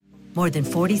More than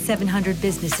 4,700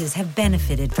 businesses have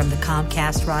benefited from the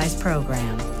Comcast Rise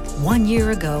program. 1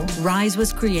 year ago, Rise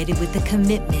was created with the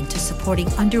commitment to supporting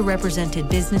underrepresented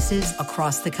businesses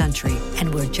across the country,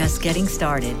 and we're just getting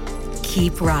started.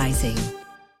 Keep rising.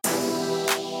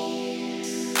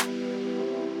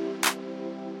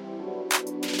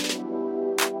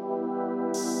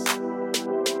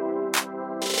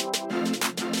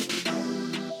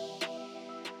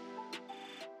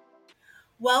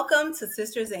 Welcome to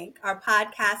Sisters Inc., our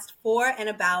podcast for and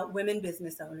about women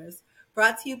business owners,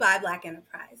 brought to you by Black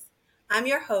Enterprise. I'm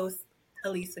your host,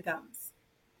 Elisa Gums.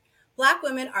 Black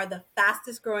women are the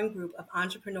fastest growing group of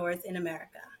entrepreneurs in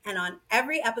America, and on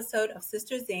every episode of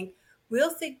Sisters Inc.,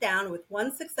 we'll sit down with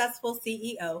one successful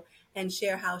CEO and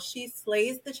share how she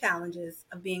slays the challenges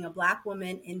of being a Black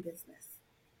woman in business.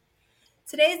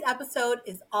 Today's episode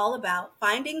is all about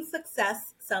finding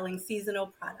success selling seasonal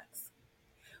products.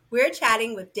 We're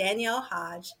chatting with Danielle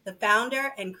Hodge, the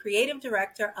founder and creative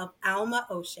director of Alma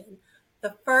Ocean,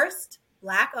 the first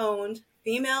Black-owned,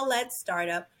 female-led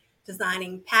startup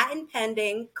designing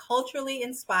patent-pending, culturally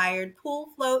inspired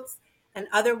pool floats and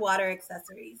other water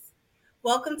accessories.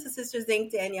 Welcome to Sisters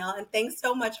Inc., Danielle, and thanks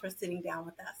so much for sitting down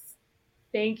with us.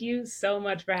 Thank you so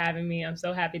much for having me. I'm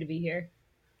so happy to be here.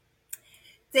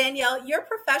 Danielle, your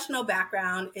professional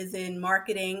background is in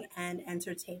marketing and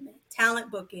entertainment,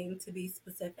 talent booking to be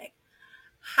specific.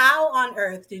 How on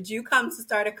earth did you come to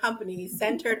start a company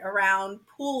centered around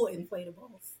pool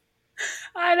inflatables?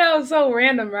 I know, so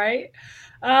random, right?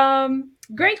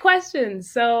 Great question.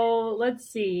 So let's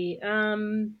see.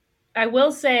 I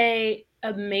will say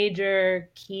a major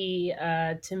key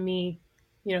to me,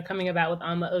 coming about with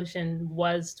Alma Ocean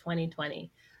was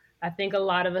 2020. I think a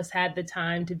lot of us had the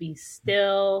time to be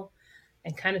still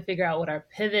and kind of figure out what our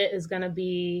pivot is going to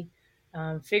be,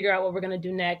 figure out what we're going to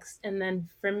do next. And then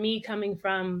for me, coming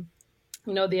from,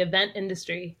 the event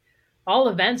industry, all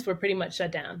events were pretty much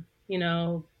shut down.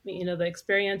 The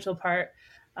experiential part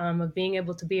of being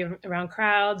able to be around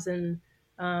crowds and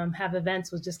have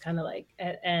events was just kind of like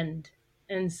at end.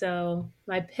 And so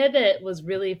my pivot was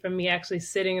really from me actually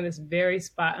sitting in this very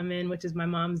spot I'm in, which is my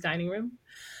mom's dining room.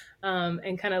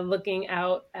 And kind of looking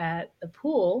out at the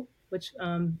pool, which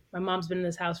my mom's been in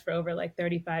this house for over like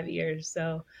 35 years.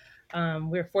 So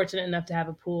we were fortunate enough to have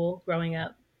a pool growing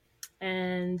up.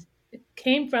 And it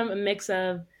came from a mix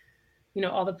of,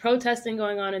 all the protesting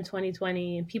going on in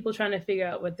 2020 and people trying to figure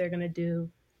out what they're going to do,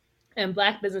 and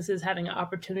Black businesses having an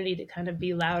opportunity to kind of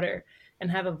be louder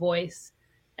and have a voice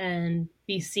and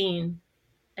be seen.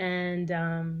 And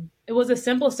it was a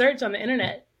simple search on the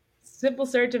internet. Simple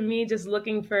search of me just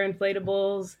looking for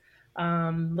inflatables,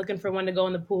 looking for one to go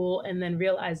in the pool, and then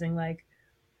realizing like,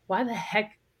 why the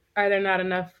heck are there not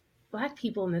enough Black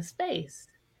people in this space?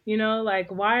 Why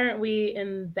aren't we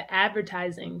in the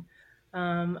advertising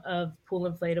of pool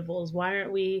inflatables? Why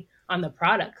aren't we on the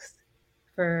products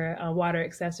for water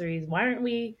accessories? Why aren't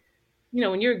we,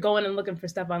 when you're going and looking for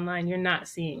stuff online, you're not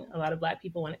seeing a lot of Black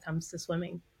people when it comes to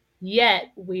swimming.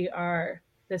 Yet we are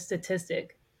the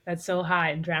statistic that's so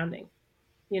high in drowning,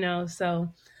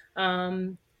 so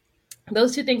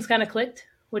those two things kind of clicked,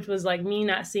 which was like me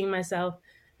not seeing myself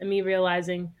and me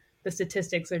realizing the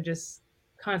statistics are just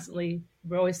constantly,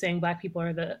 we're always saying Black people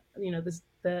are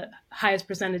the highest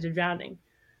percentage of drowning.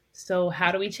 So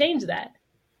how do we change that?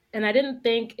 And I didn't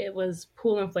think it was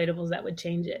pool inflatables that would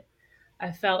change it.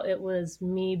 I felt it was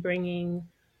me bringing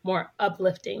more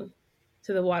uplifting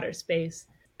to the water space.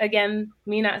 Again,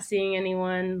 me not seeing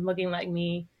anyone looking like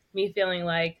me feeling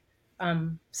like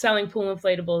selling pool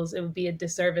inflatables, it would be a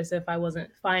disservice if I wasn't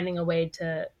finding a way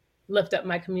to lift up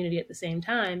my community at the same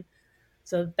time.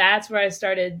 So that's where I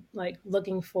started like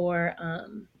looking for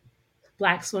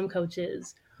Black swim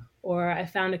coaches, or I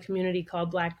found a community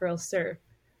called Black Girls Surf.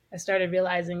 I started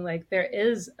realizing like there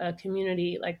is a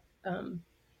community, like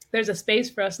there's a space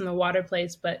for us in the water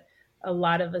place, but a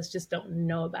lot of us just don't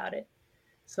know about it.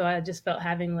 So I just felt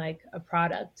having like a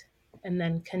product and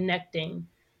then connecting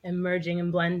and merging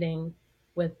and blending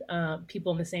with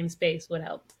people in the same space would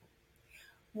help.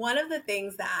 One of the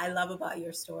things that I love about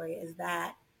your story is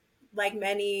that, like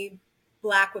many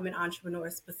Black women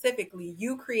entrepreneurs specifically,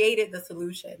 you created the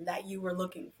solution that you were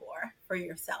looking for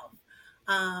yourself.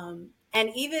 And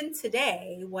even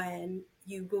today, when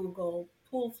you Google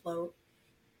pool float,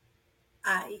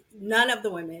 none of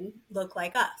the women look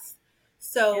like us.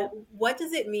 So What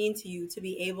does it mean to you to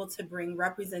be able to bring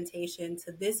representation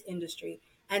to this industry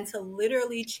and to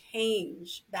literally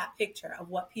change that picture of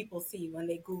what people see when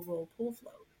they Google pool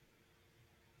float?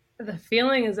 The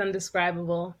feeling is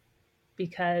indescribable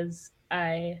because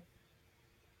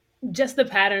just the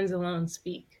patterns alone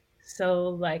speak. So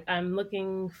like I'm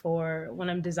looking for, when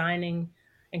I'm designing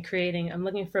and creating, I'm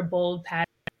looking for bold patterns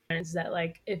that,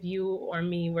 like, if you or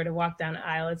me were to walk down the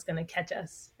aisle, it's going to catch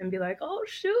us and be like, oh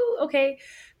shoot, okay.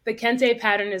 The kente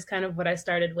pattern is kind of what I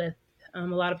started with. A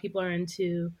lot of people are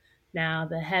into now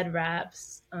the head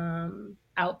wraps,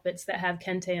 outfits that have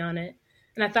kente on it,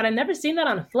 and I thought I'd never seen that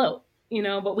on a float,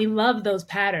 but we love those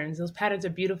patterns. Those patterns are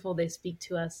beautiful. They speak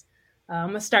to us. I'm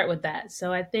gonna start with that.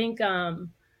 So I think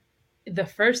the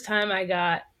first time I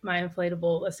got my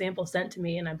inflatable, a sample sent to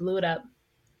me, and I blew it up,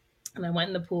 and I went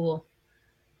in the pool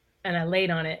and I laid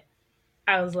on it,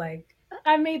 I was like,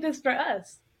 I made this for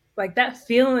us. Like that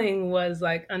feeling was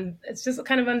like, it's just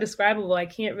kind of undescribable. I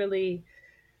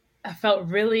felt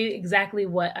really exactly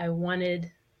what I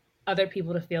wanted other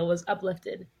people to feel, was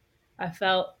uplifted. I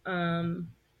felt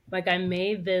like I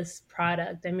made this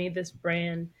product, I made this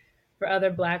brand for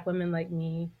other Black women like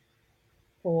me,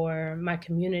 for my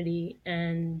community.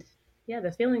 And yeah,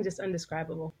 the feeling just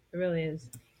undescribable. It really is.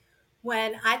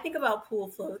 When I think about pool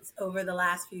floats over the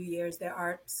last few years, there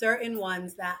are certain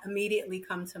ones that immediately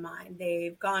come to mind.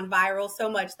 They've gone viral so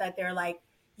much that they're like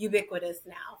ubiquitous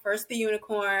now. First the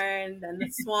unicorn, then the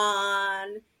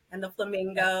swan, and the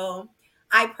flamingo.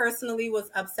 I personally was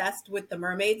obsessed with the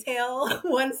mermaid tail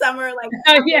one summer, like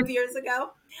a couple of years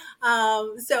ago.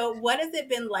 So what has it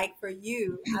been like for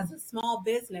you as a small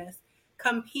business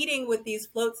competing with these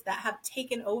floats that have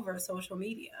taken over social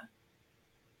media?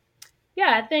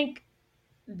 Yeah, I think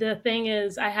the thing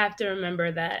is, I have to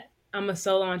remember that I'm a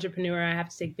solo entrepreneur. I have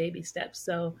to take baby steps.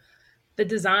 So the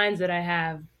designs that I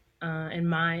have in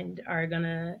mind are going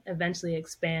to eventually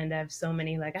expand. I have so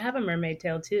many, like I have a mermaid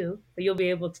tail too, but you'll be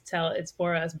able to tell it's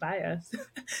for us, by us.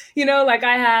 Like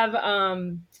right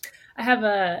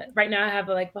now I have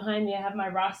like behind me, I have my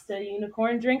Rasta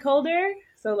unicorn drink holder.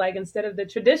 So like instead of the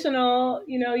traditional,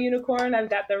 unicorn, I've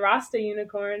got the Rasta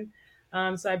unicorn.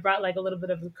 So I brought like a little bit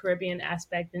of the Caribbean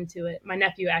aspect into it. My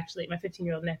nephew, actually, my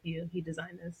 15-year-old nephew, he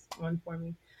designed this one for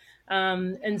me.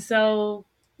 And so,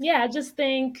 yeah,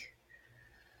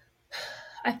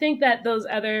 I think that those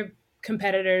other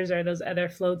competitors or those other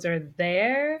floats are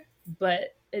there,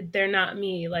 but they're not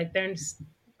me. Like,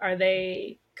 are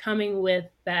they coming with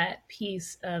that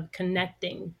piece of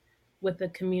connecting with a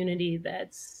community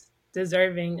that's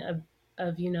deserving of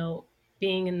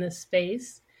being in this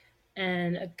space,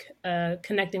 and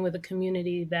connecting with a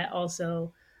community that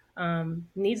also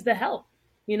needs the help,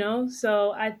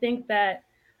 So I think that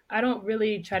I don't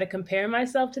really try to compare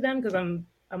myself to them, because I'm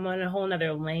on a whole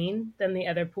nother lane than the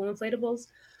other pool inflatables.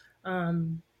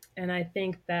 And I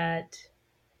think that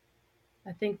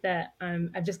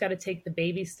I've just got to take the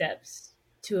baby steps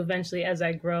to eventually, as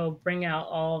I grow, bring out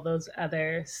all those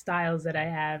other styles that I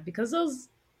have, because those,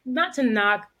 not to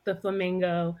knock the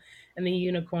flamingo and the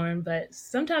unicorn, but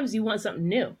sometimes you want something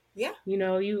new. Yeah.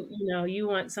 You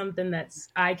want something that's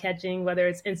eye catching, whether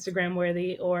it's Instagram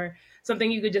worthy or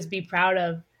something you could just be proud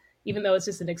of, even though it's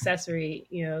just an accessory,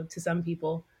 to some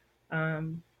people.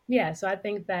 Yeah. So I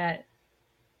think that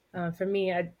for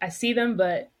me, I see them,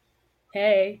 but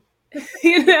hey,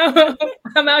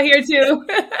 I'm out here too.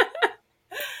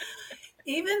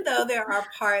 Even though there are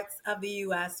parts of the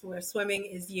US where swimming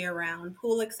is year round,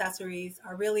 pool accessories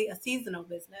are really a seasonal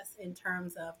business in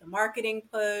terms of the marketing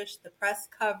push, the press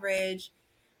coverage,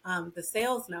 the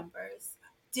sales numbers.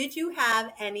 Did you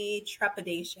have any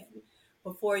trepidation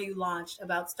before you launched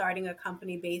about starting a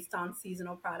company based on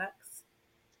seasonal products?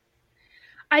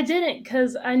 I didn't,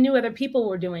 because I knew other people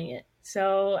were doing it.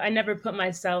 So I never put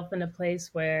myself in a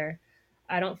place where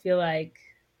I don't feel like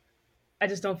I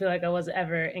just don't feel like I was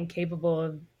ever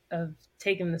incapable of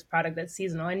taking this product that's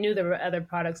seasonal. I knew there were other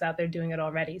products out there doing it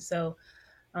already. So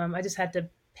I just had to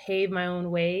pave my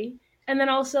own way. And then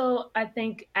also, I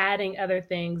think adding other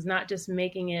things, not just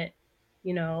making it,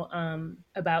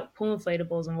 about pool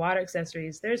inflatables and water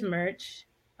accessories. There's merch.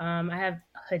 I have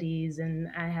hoodies, and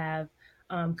I have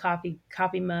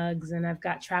coffee mugs, and I've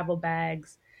got travel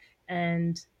bags.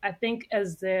 And I think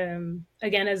as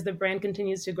the brand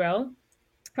continues to grow,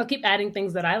 I'll keep adding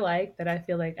things that I like, that I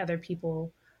feel like other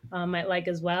people might like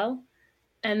as well.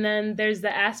 And then there's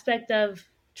the aspect of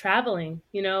traveling,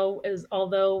 is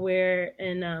although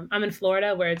I'm in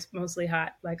Florida, where it's mostly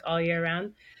hot like all year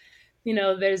round.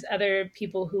 There's other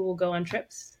people who will go on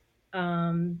trips.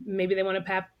 Maybe they want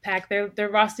to pack their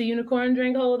Rasta unicorn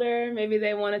drink holder. Maybe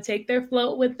they want to take their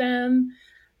float with them.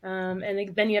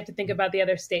 And then you have to think about the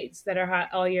other states that are hot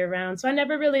all year round. So I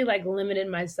never really like limited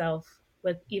myself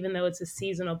with, even though it's a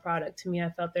seasonal product. To me, I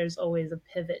felt there's always a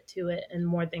pivot to it and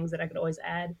more things that I could always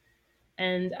add.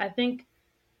 And I think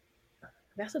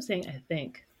that's what I'm saying, I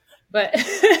think. But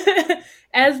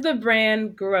as the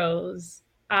brand grows,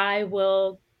 I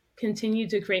will continue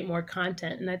to create more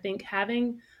content. And I think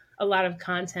having a lot of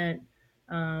content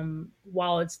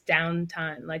while it's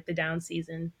downtime, like the down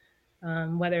season,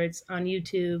 whether it's on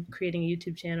YouTube, creating a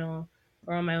YouTube channel,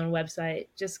 or on my own website,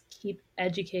 just keep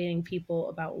educating people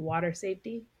about water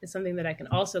safety is something that I can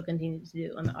also continue to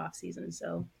do on the off season.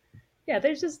 So yeah,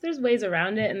 there's ways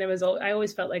around it, and I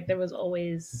always felt like there was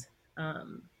always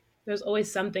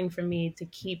something for me to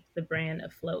keep the brand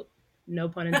afloat. No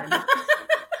pun intended.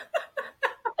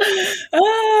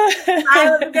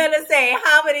 I was gonna say,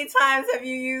 how many times have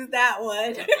you used that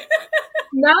one?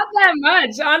 Not that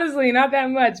much, honestly, not that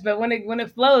much. But when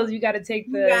it flows, you got to take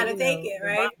You gotta take it,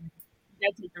 right? You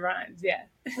got to take the rhymes, yeah.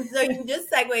 So you just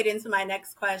segued into my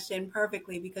next question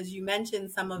perfectly, because you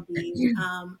mentioned some of these,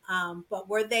 but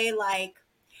were they like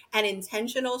an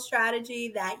intentional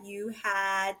strategy that you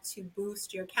had to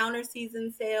boost your counter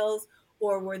season sales,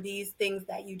 or were these things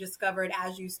that you discovered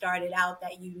as you started out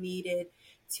that you needed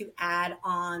to add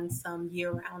on some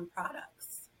year-round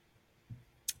products?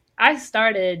 I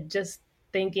started just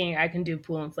thinking I can do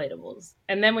pool inflatables,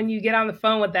 and then when you get on the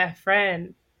phone with that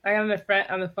friend, I got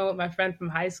on the phone with my friend from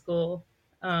high school,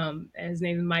 and his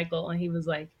name is Michael, and he was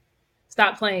like,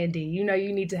 "Stop playing, D. You know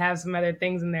you need to have some other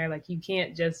things in there. Like you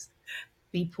can't just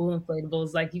be pool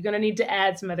inflatables. Like you're gonna need to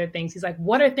add some other things." He's like,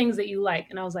 "What are things that you like?"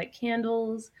 And I was like,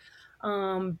 "Candles,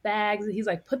 bags." He's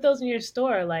like, "Put those in your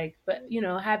store, like, but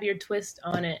have your twist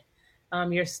on it,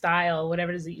 your style,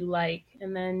 whatever it is that you like,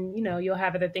 and then you'll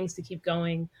have other things to keep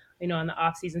going." On the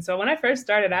off season. So when I first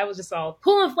started, I was just all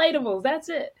pool inflatables, that's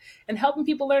it, and helping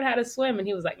people learn how to swim. And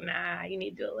he was like, "Nah, you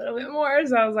need to do a little bit more."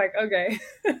 So I was like, "Okay."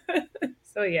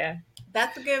 So yeah.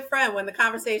 That's a good friend. When the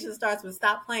conversation starts with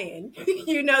 "stop playing,"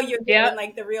 you're getting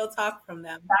like the real talk from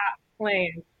them. Stop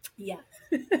playing. Yeah.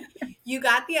 You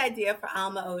got the idea for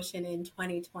Alma Ocean in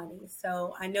 2020.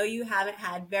 So I know you haven't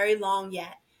had very long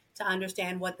yet to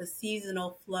understand what the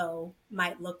seasonal flow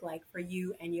might look like for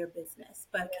you and your business.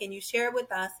 But can you share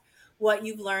with us what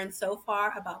you've learned so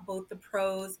far about both the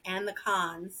pros and the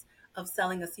cons of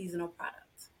selling a seasonal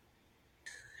product?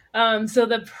 So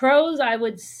the pros, I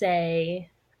would say,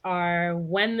 are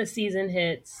when the season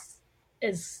hits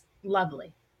is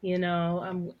lovely.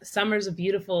 Summer's a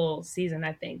beautiful season,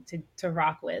 I think, to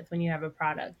rock with when you have a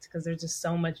product, because there's just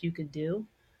so much you could do.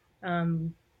 I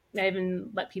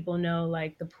even let people know,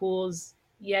 like, the pools,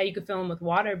 yeah, you could fill them with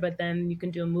water, but then you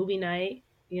can do a movie night,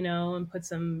 and put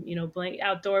some,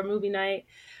 outdoor movie night,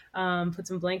 put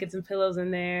some blankets and pillows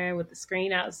in there with the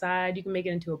screen outside. You can make it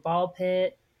into a ball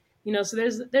pit. So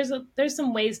there's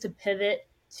some ways to pivot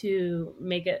to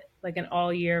make it like an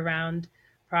all year round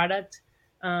product.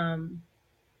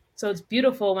 So it's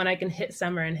beautiful when I can hit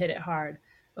summer and hit it hard.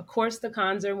 Of course, the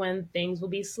cons are when things will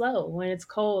be slow, when it's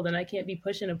cold and I can't be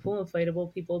pushing a pool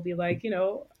inflatable. People will be like,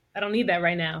 I don't need that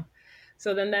right now.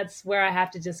 So then that's where I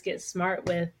have to just get smart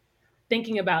with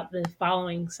thinking about the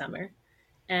following summer,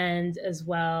 and as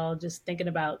well just thinking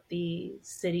about the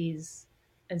cities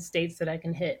and states that I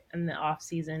can hit in the off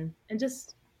season, and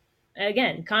just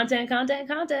again content,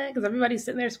 because everybody's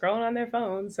sitting there scrolling on their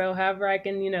phone. So however I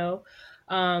can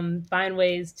find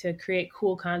ways to create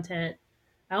cool content.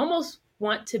 I almost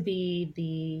want to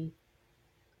be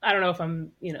I don't know if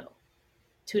I'm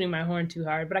tooting my horn too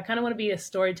hard, but I kind of want to be a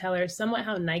storyteller, somewhat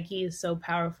how Nike is so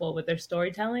powerful with their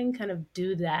storytelling. Kind of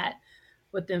do that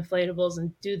with the inflatables,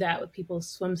 and do that with people's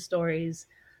swim stories.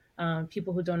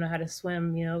 People who don't know how to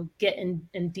swim, get in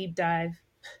and deep dive,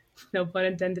 no pun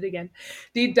intended again,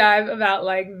 deep dive about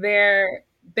like their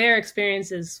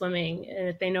experiences swimming, and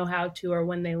if they know how to or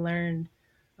when they learned.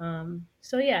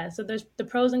 So there's the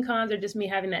pros and cons are just me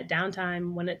having that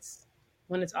downtime when it's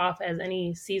off, as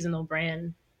any seasonal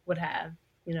brand would have.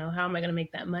 How am I going to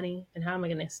make that money, and how am I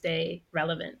going to stay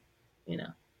relevant?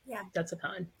 Yeah, that's a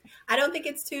con. I don't think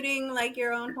it's tooting like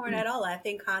your own horn at all. I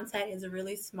think content is a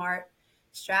really smart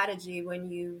strategy when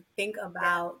you think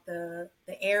about the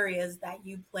areas that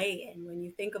you play in, when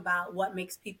you think about what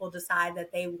makes people decide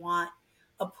that they want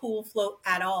a pool float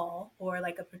at all, or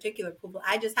like a particular pool float.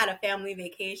 I just had a family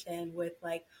vacation with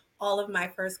like all of my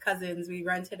first cousins. We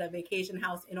rented a vacation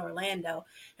house in Orlando,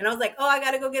 and I was like, "Oh, I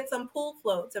got to go get some pool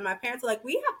floats." And my parents were like,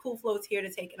 "We have pool floats here to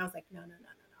take." And I was like, "No.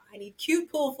 I need cute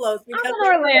pool floats because I'm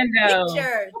in Orlando.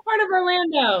 Pictures. What part of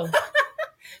Orlando?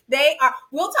 They are.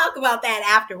 We'll talk about that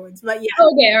afterwards. But yeah,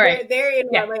 okay, all right. They're in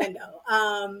Orlando.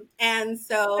 And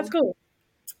so that's cool.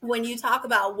 When you talk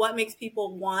about what makes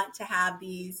people want to have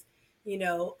these,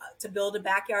 to build a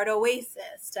backyard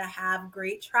oasis, to have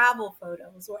great travel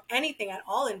photos, or anything at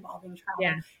all involving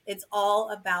travel, it's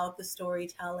all about the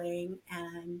storytelling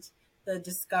and the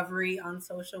discovery on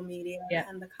social media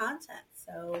and the content.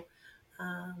 So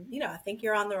I think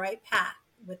you're on the right path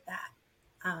with that.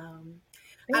 I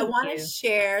Thank want to you.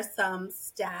 share some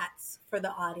stats for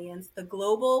the audience. The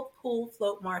global pool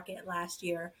float market last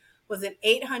year was an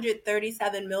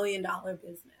 $837 million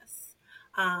business.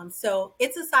 So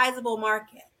it's a sizable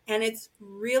market, and it's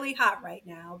really hot right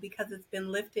now because it's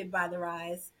been lifted by the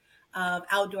rise of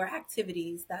outdoor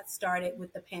activities that started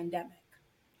with the pandemic.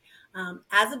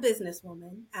 As a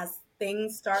businesswoman, as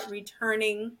things start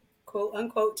returning, quote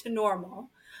unquote, to normal,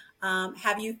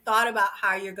 have you thought about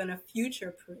how you're going to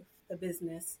future proof the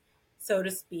business, so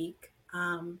to speak,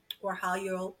 or how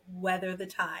you'll weather the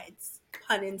tides,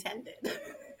 pun intended?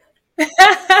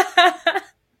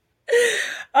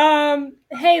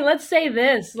 Hey, let's say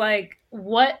this, like,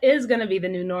 what is going to be the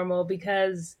new normal?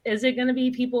 Because is it going to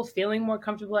be people feeling more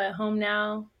comfortable at home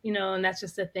now? And that's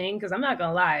just a thing. Because I'm not going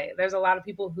to lie, there's a lot of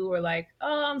people who were like,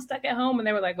 oh, I'm stuck at home. And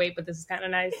they were like, wait, but this is kind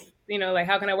of nice. Like,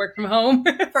 how can I work from home?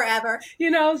 Forever.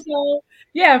 So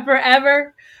yeah,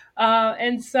 forever.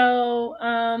 And so,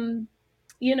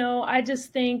 I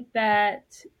just think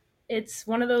that it's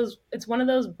one of those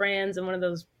brands and one of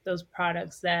those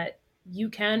products that you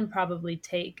can probably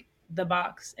take the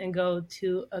box and go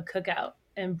to a cookout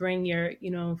and bring your,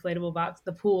 inflatable box,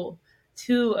 the pool,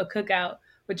 to a cookout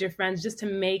with your friends just to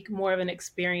make more of an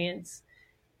experience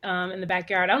in the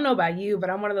backyard. I don't know about you, but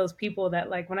I'm one of those people that,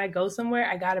 like, when I go somewhere,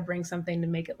 I got to bring something to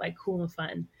make it like cool and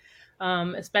fun.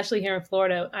 Especially here in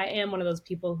Florida, I am one of those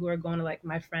people who are going to like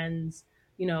my friends,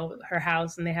 her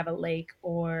house, and they have a lake,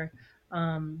 or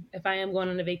if I am going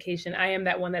on a vacation, I am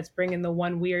that one that's bringing the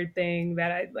one weird thing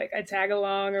that I tag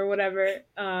along or whatever.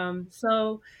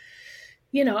 So,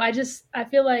 I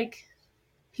feel like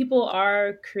people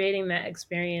are creating that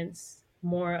experience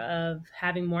more of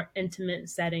having more intimate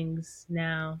settings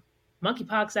now.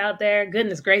 Monkeypox out there,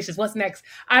 goodness gracious, what's next?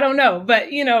 I don't know, but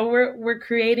we're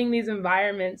creating these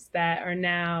environments that are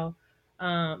now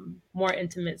more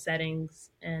intimate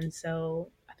settings, and so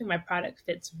I think my product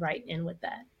fits right in with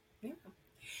that. Yeah.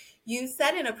 You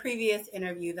said in a previous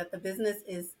interview that the business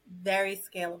is very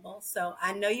scalable. So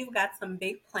I know you've got some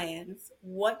big plans.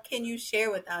 What can you share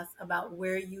with us about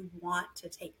where you want to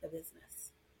take the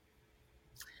business?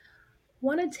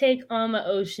 Want to take Alma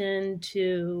Ocean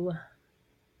to,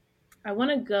 I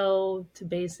want to go to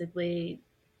basically,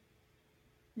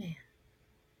 man,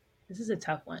 this is a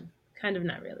tough one. Kind of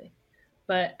not really.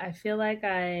 But I feel like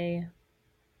I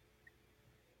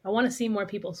want to see more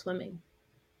people swimming.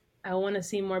 I want to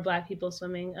see more Black people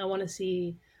swimming. I want to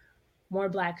see more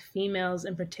Black females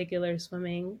in particular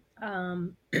swimming. I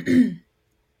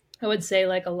would say,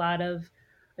 like, a lot of,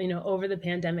 over the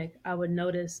pandemic, I would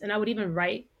notice, and I would even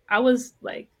write. I was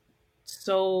like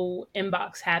so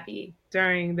inbox happy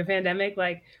during the pandemic,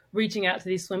 like reaching out to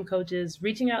these swim coaches,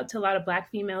 reaching out to a lot of Black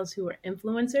females who were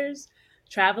influencers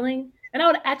traveling. And I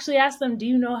would actually ask them, do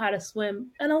you know how to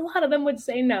swim? And a lot of them would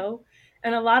say no.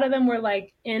 And a lot of them were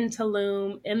like in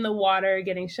Tulum, in the water,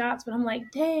 getting shots. But I'm like,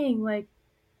 dang, like,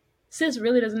 sis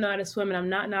really doesn't know how to swim, and I'm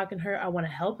not knocking her. I want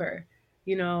to help her.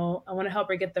 I want to help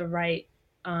her get the right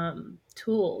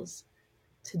tools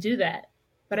to do that.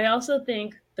 But I also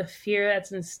think the fear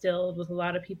that's instilled with a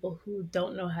lot of people who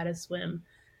don't know how to swim,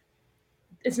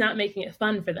 it's not making it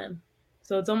fun for them.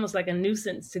 So it's almost like a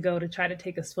nuisance to go to try to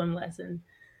take a swim lesson.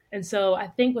 And so I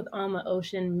think with Alma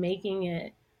Ocean, making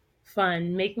it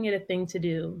fun, making it a thing to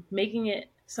do, making it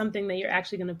something that you're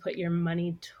actually going to put your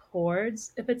money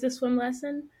towards if it's a swim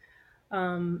lesson,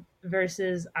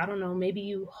 versus, I don't know, maybe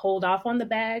you hold off on the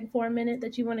bag for a minute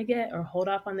that you want to get, or hold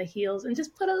off on the heels and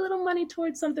just put a little money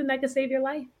towards something that could save your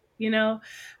life.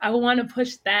 I want to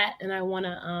push that, and I want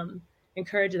to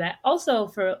encourage that. Also,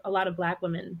 for a lot of Black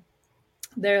women,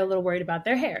 they're a little worried about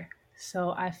their hair.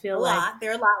 So I feel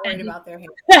they're a lot worried about their hair.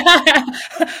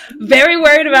 Very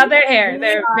worried about their hair.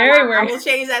 They're very worried. I will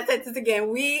change that sentence again.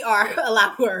 We are a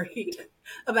lot worried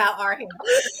about our hair.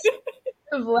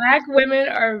 Black women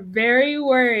are very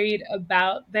worried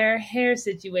about their hair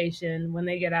situation when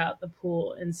they get out the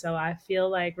pool. And so I feel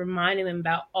like reminding them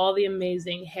about all the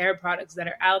amazing hair products that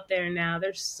are out there now.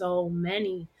 There's so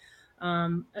many.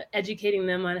 Educating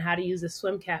them on how to use a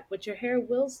swim cap, which your hair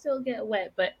will still get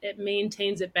wet, but it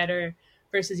maintains it better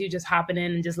versus you just hopping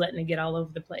in and just letting it get all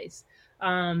over the place.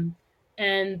 And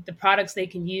the products they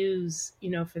can use,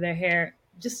 for their hair,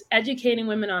 just educating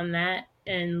women on that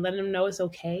and letting them know it's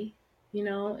okay,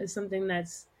 is something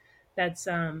that's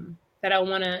that I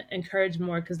want to encourage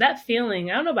more, because that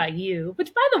feeling, I don't know about you,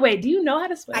 which, by the way, do you know how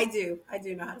to swim? I do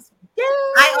know how to swim. Yeah,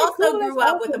 I also grew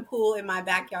up with a pool in my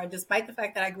backyard, despite the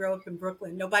fact that I grew up in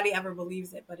Brooklyn. Nobody ever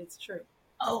believes it, but it's true.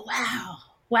 Oh, wow.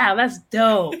 Wow, that's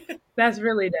dope. That's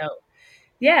really dope.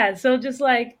 Yeah, so just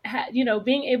like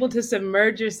being able to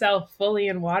submerge yourself fully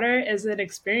in water is an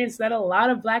experience that a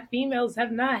lot of Black females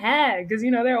have not had because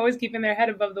they're always keeping their head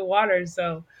above the water.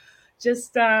 So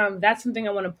just that's something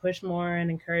I want to push more and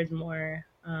encourage more,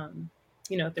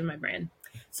 through my brand.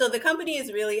 So the company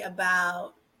is really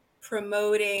about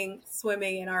promoting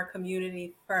swimming in our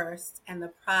community first and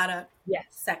the product Yes,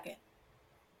 second.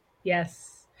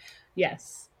 yes,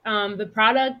 yes. The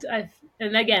product,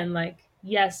 and again, like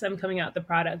yes, I'm coming out the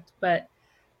product, but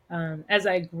as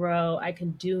I grow, I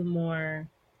can do more,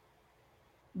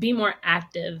 be more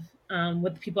active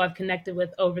with the people I've connected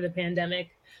with over the pandemic.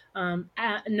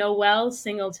 Noelle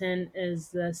Singleton is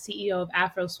the CEO of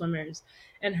Afro Swimmers,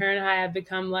 and her and I have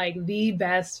become like the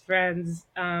best friends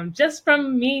just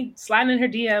from me sliding in her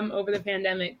DM over the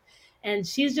pandemic. And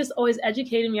she's just always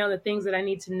educating me on the things that I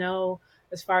need to know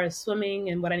as far as swimming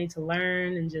and what I need to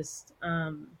learn, and just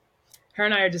her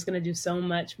and I are just going to do so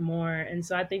much more. And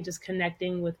so I think just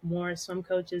connecting with more swim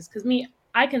coaches, because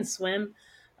I can swim.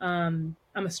 I'm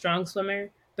a strong swimmer,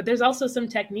 but there's also some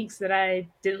techniques that I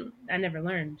never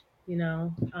learned,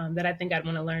 that I think I'd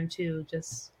want to learn too,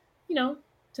 just, you know,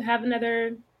 to have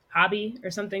another hobby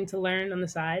or something to learn on the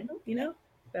side.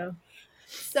 So,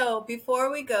 So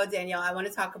before we go, Danielle, I want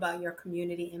to talk about your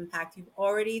community impact. You've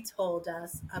already told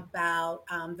us about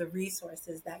the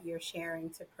resources that you're sharing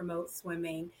to promote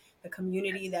swimming, the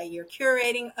community that you're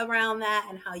curating around that,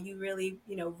 and how you really,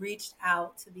 reached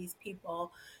out to these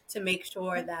people to make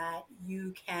sure that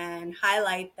you can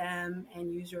highlight them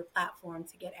and use your platform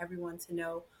to get everyone to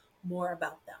know more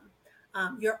about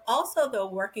them. You're also, though,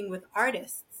 working with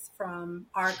artists from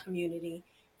our community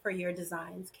for your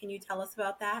designs. Can you tell us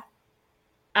about that?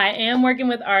 I am working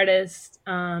with artists.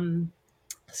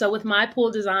 So with my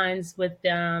pool designs, with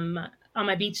on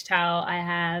my beach towel, I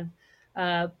have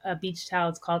a beach towel.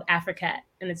 It's called Africat,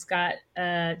 and it's got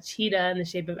a cheetah in the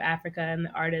shape of Africa. And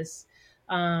the artist,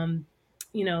 um,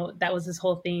 that was his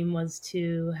whole theme, was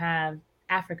to have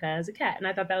Africa as a cat, and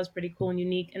I thought that was pretty cool and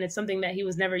unique. And it's something that he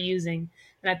was never using.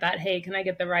 And I thought, hey, can I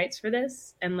get the rights for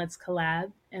this? And let's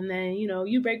collab. And then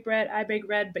you break bread, I break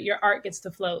bread, but your art gets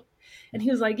to float. And he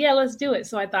was like, yeah, let's do it.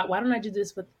 So I thought, why don't I do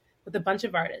this with a bunch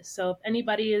of artists? So if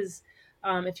anybody is,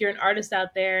 if you're an artist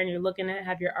out there and you're looking to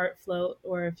have your art float,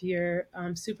 or if you're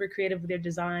super creative with your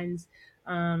designs,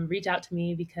 reach out to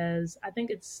me, because I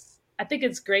think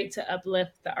it's great to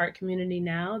uplift the art community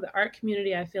now. The art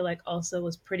community, I feel like, also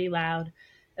was pretty loud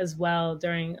as well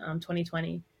during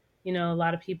 2020. A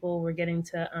lot of people were getting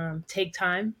to take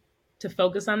time to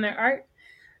focus on their art,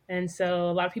 and so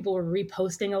a lot of people were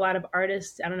reposting a lot of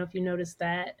artists. I don't know if you noticed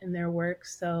that in their work.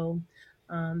 So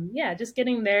yeah, just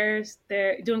getting they're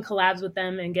doing collabs with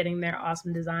them and getting their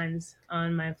awesome designs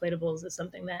on my inflatables is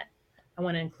something that I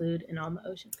want to include in Alma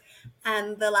Ocean.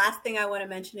 And the last thing I want to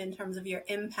mention in terms of your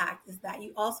impact is that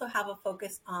you also have a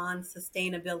focus on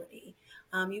sustainability.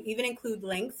 You even include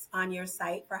links on your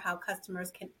site for how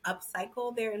customers can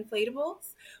upcycle their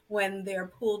inflatables when their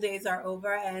pool days are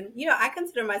over. And, I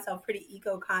consider myself pretty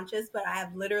eco conscious, but I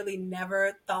have literally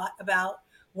never thought about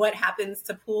what happens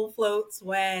to pool floats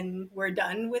when we're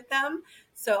done with them.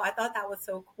 So I thought that was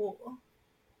so cool.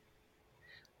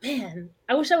 Man,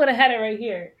 I wish I would have had it right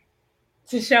here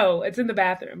to show. It's in the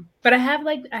bathroom. But I have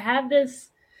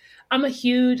this. I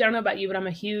don't know about you, but I'm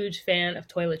a huge fan of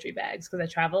toiletry bags because I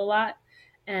travel a lot.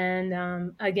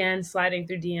 And again, sliding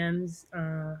through DMs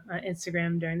on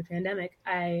Instagram during the pandemic,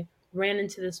 I ran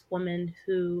into this woman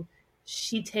who,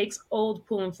 she takes old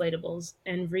pool inflatables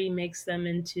and remakes them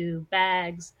into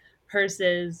bags,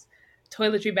 purses,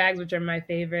 toiletry bags, which are my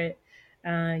favorite.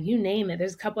 You name it.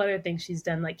 There's a couple other things she's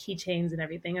done, like keychains and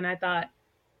everything. And I thought,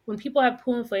 when people have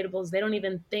pool inflatables, they don't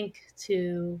even think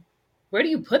to, where do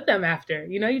you put them after?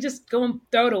 You just go and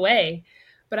throw it away.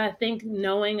 But I think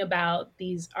knowing about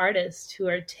these artists who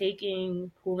are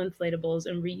taking pool inflatables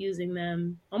and reusing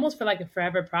them almost for like a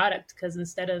forever product, because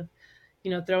instead of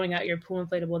throwing out your pool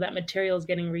inflatable, that material is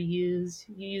getting reused.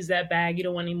 You use that bag, you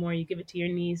don't want any more, you give it to your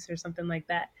niece or something like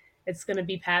that. It's going to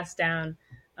be passed down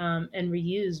and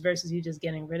reused versus you just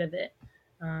getting rid of it.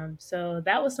 So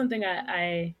that was something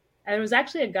I there was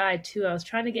actually a guy too. I was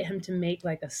trying to get him to make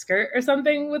like a skirt or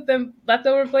something with the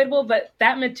leftover inflatable, but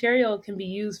that material can be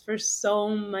used for so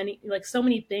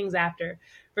many things after,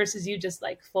 versus you just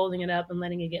like folding it up and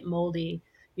letting it get moldy,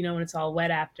 when it's all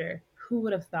wet after. Who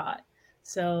would have thought?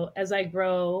 So as I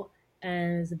grow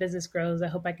and as the business grows, I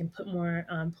hope I can put more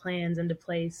plans into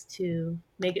place to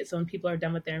make it so when people are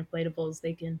done with their inflatables,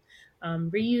 they can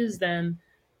reuse them.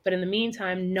 But in the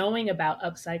meantime, knowing about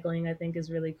upcycling, I think,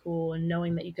 is really cool, and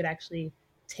knowing that you could actually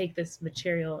take this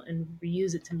material and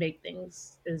reuse it to make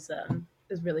things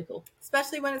is really cool.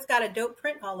 Especially when it's got a dope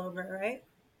print all over it, right?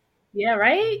 Yeah,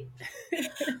 right?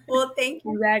 Well, thank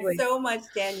you Exactly. so much,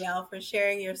 Danielle, for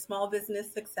sharing your small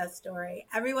business success story.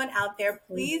 Everyone out there,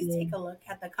 please take a look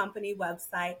at the company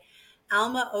website,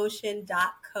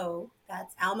 almaocean.co.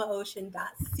 That's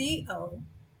almaocean.co,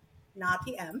 not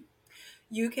the M.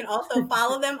 You can also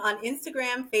follow them on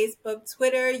Instagram, Facebook,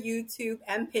 Twitter, YouTube,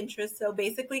 and Pinterest. So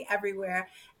basically everywhere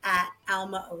at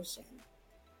Alma Ocean.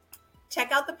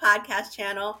 Check out the podcast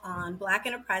channel on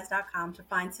blackenterprise.com to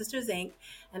find Sisters Inc.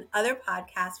 and other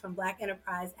podcasts from Black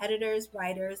Enterprise editors,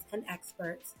 writers, and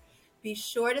experts. Be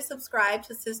sure to subscribe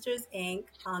to Sisters Inc.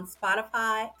 on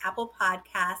Spotify, Apple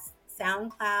Podcasts,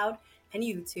 SoundCloud, and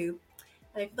YouTube.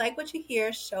 And if you like what you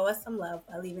hear, show us some love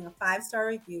by leaving a 5-star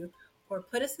review or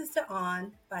put a sister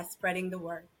on by spreading the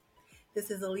word.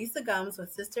 This is Elisa Gums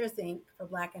with Sisters Inc. for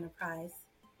Black Enterprise.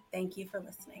 Thank you for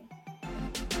listening.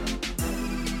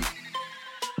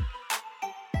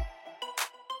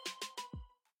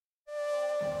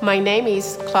 My name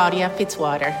is Claudia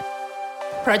Fitzwater.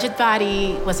 Project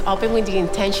Body was opened with the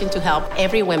intention to help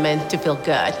every woman to feel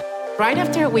good. Right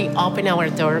after we opened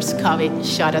our doors, COVID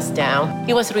shut us down.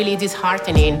 It was really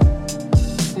disheartening.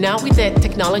 Now with the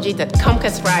technology that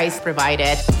Comcast Rise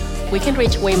provided, we can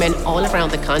reach women all around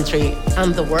the country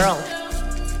and the world.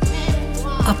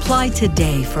 Apply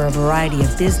today for a variety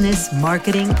of business,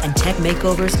 marketing, and tech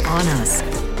makeovers on us.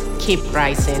 Keep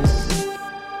rising.